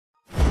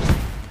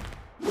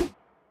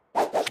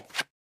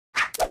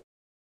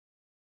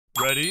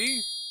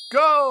Ready,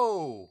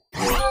 go!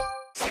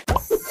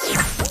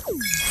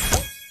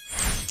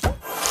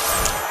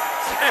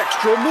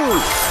 Extra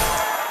move!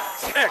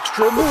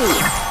 Extra move!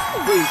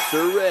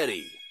 Booster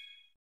ready!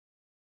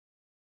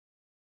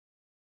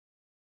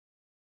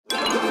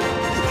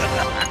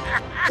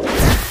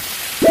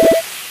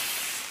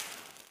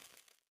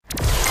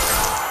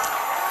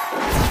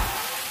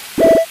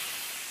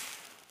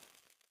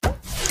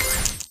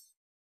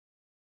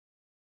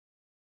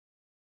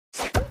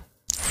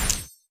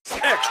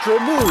 Extra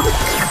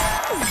move!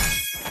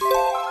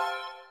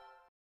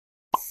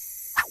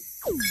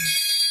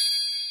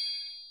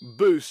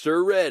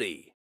 Booster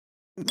ready!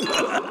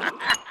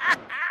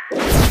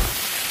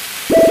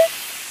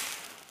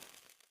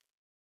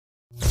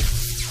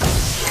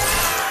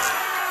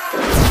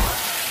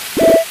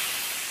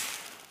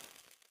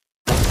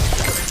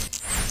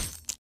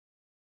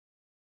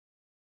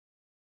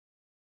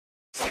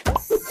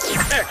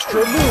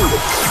 Extra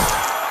move!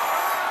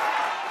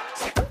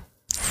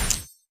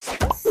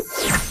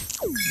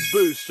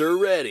 Booster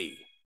ready!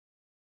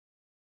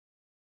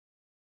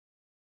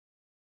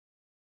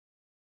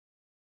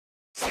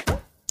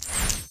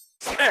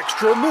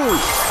 Extra move!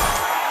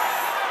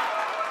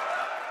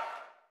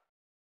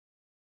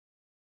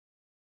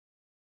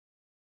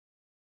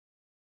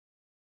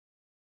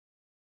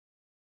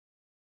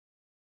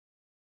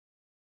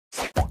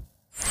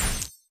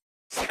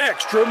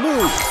 Extra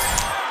move!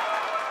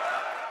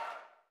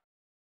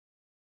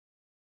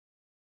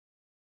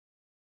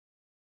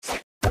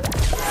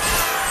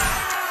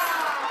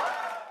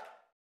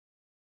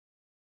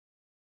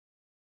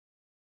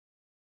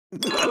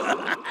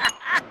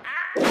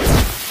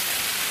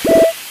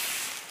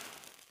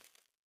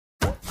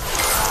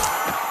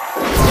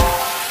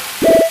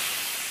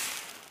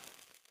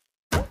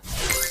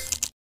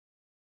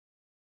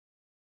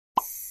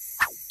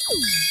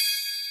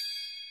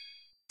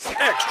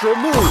 Extra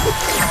move!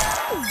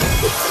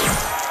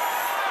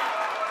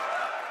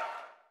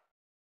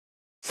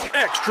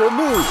 Extra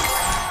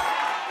move!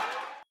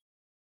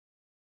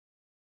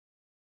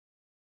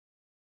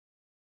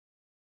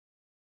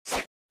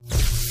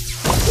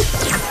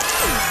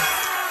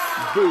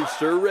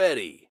 Booster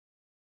ready!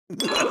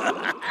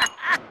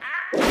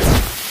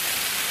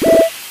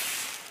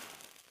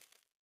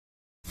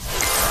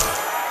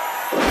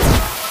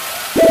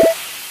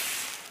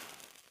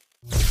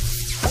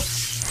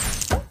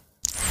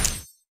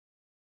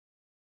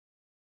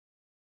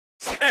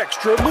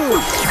 Extra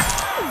move!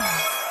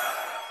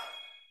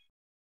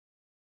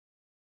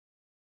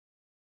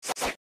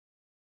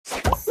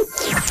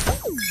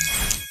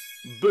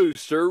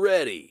 Booster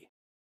ready!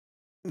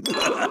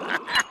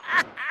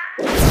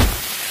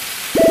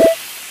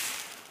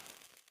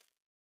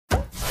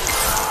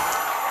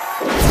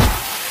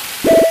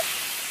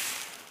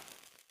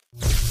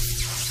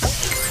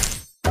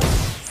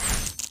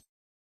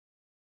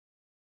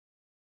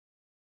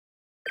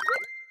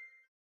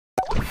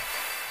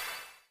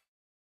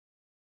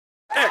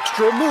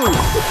 Extra move!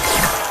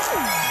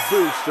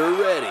 Booster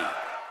ready!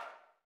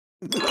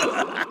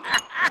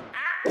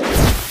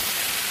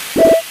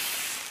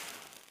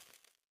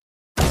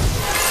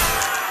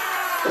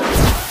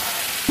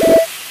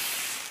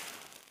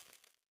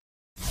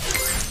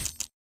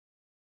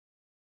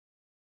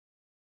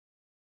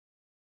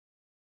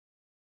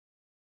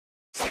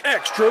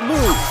 Extra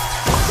move!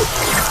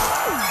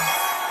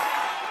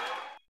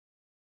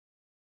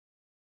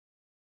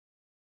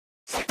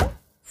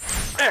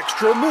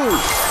 Extra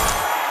move!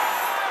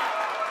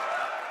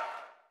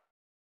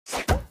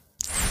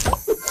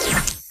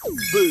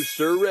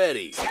 Booster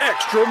ready!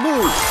 Extra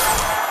move!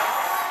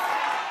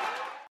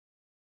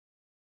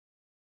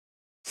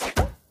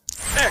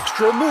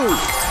 Extra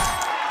move!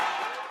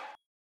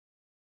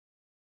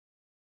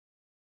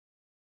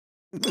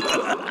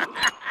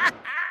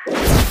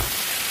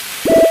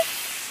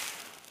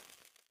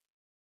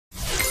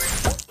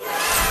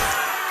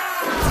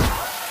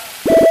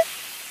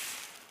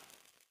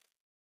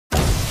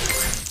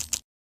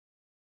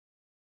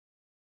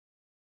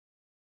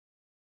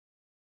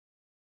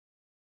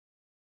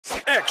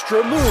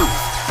 Extra move!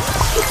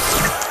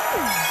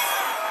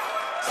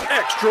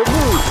 Extra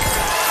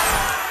move!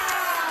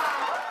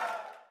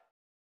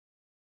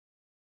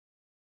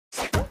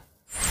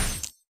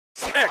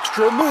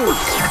 Extra move!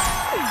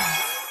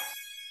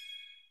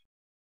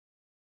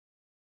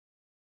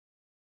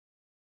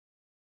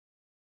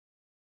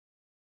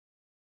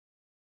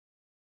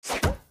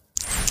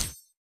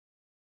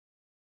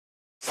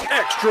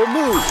 Extra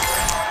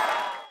move!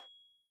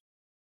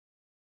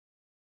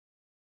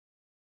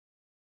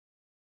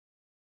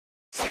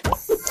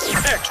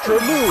 Extra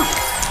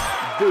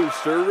move!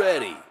 Booster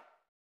ready!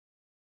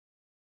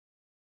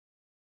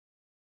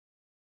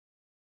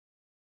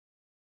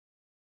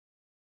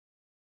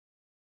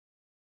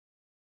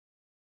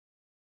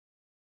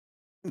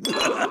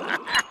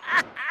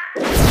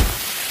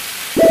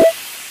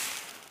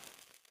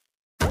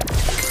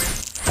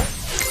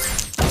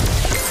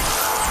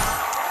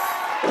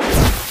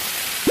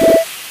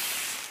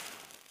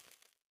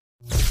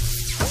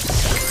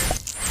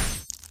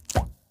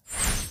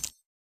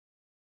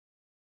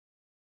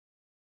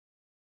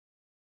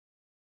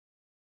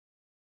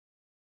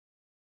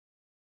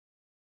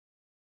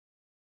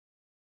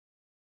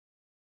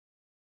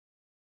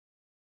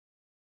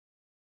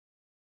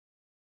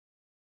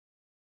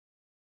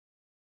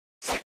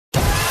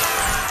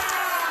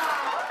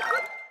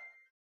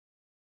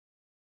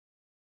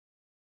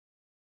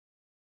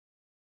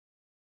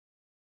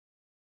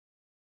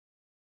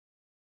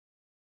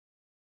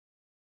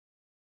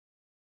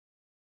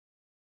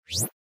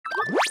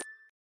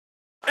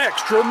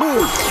 Extra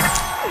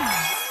move.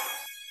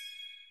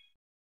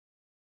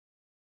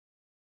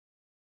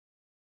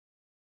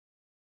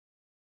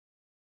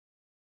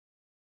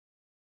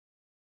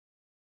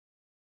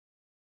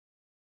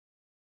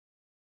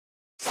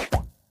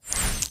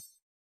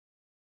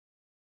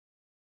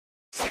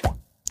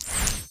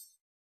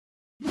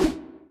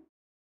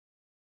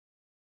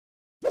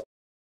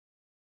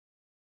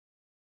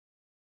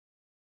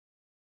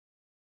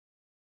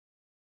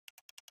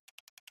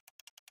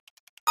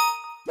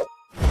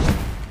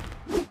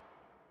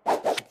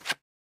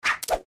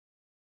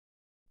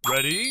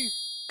 Ready,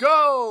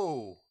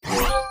 go!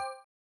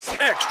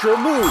 Extra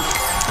move.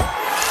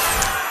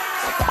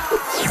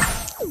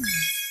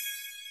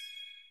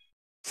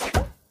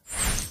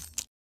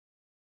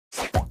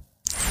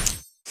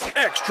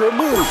 Extra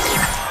move.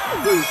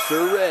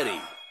 Booster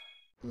ready.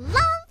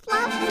 Love,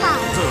 love,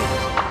 love.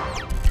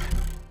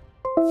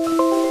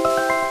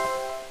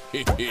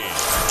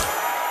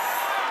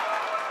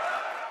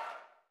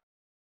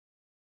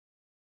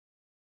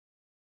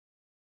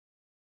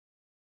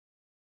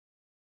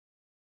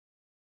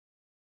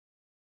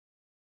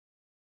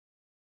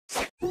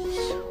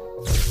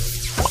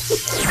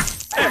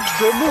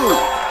 Extra move.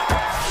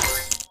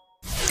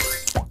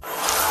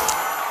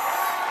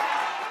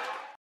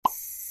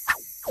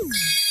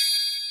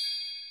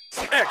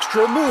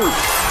 Extra move.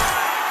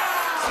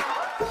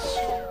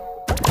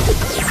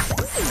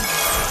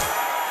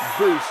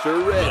 Booster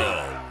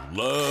ready.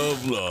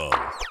 Love, love.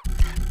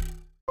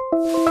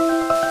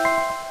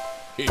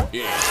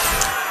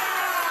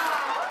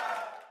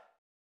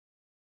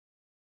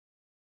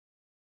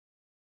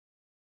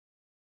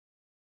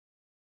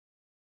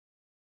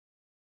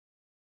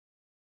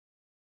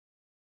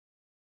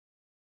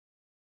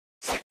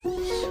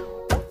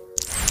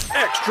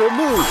 Extra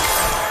move.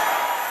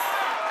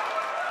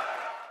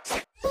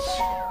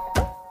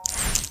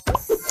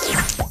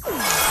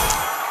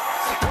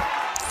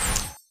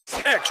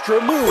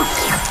 Extra move.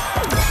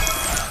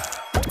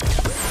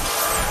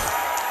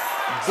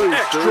 Booster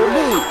Extra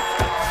move.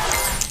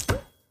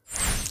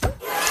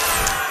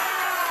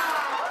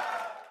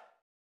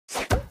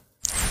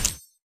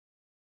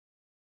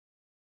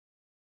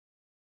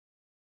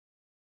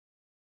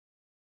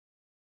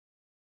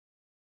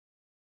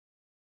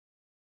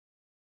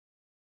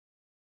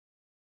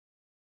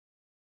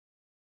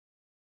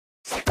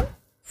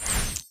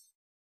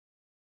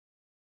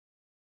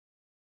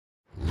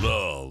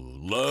 Love,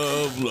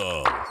 love,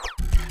 love.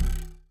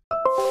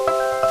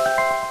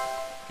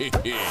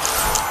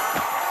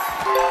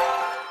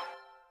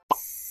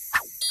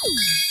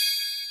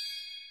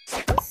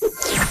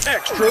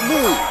 Extra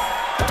move.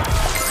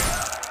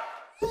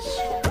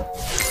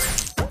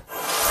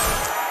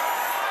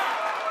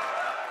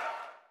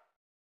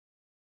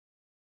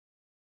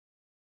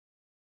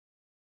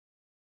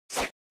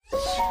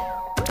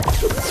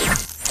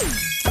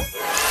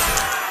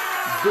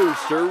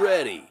 Booster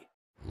ready.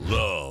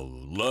 Love,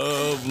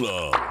 love,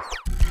 love.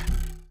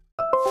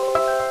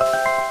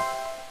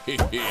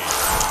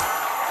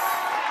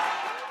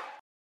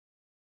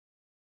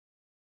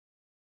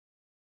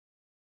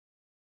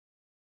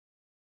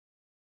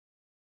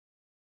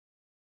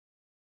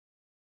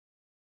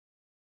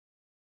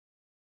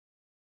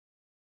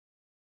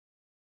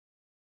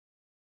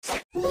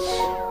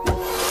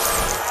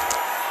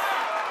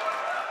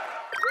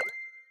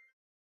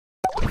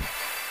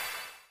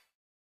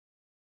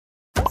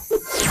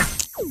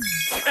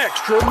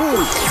 Extra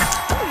move.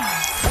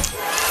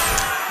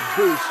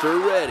 Booster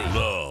ready.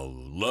 Love,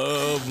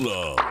 love,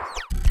 love.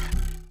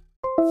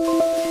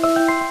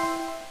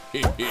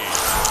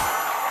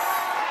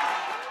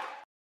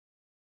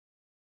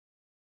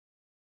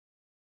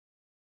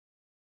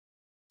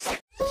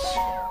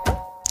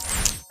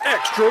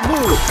 Extra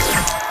move.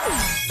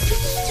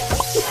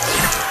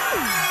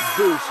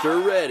 Booster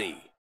ready.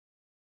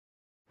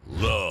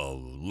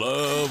 Love,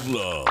 love,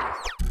 love.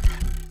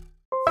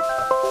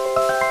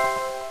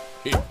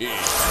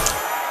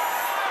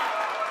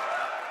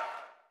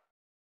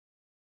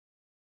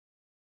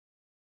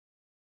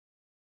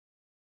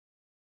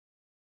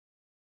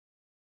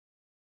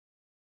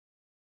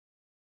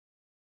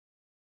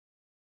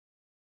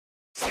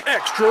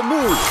 Extra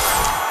move.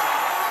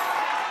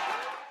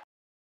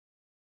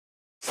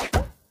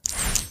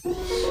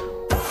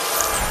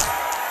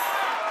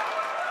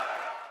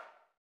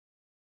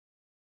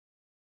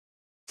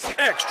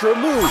 Extra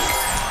move.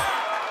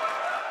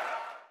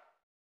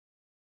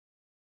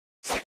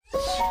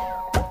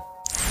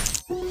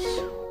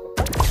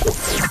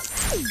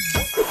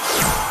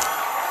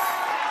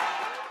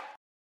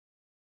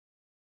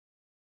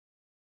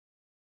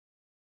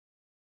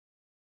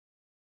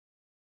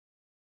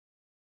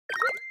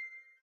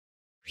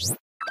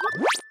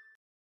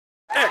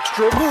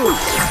 Extra move.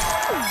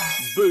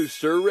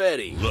 Booster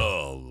ready.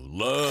 Love,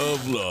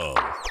 love, love.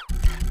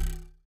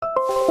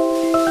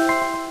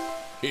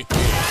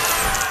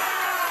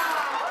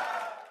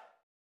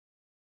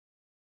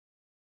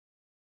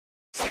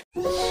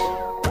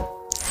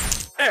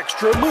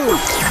 Extra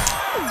move.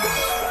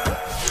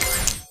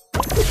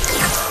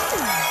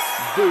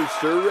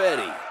 Booster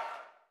ready.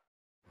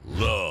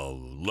 Love.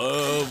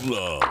 love,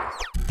 love.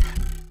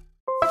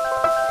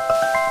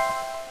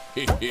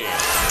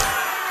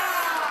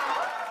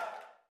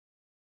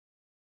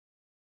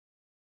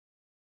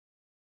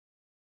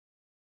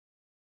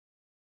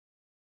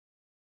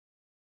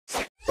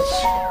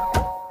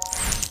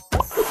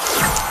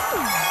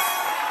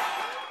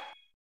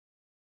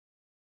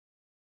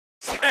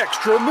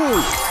 Extra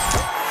move.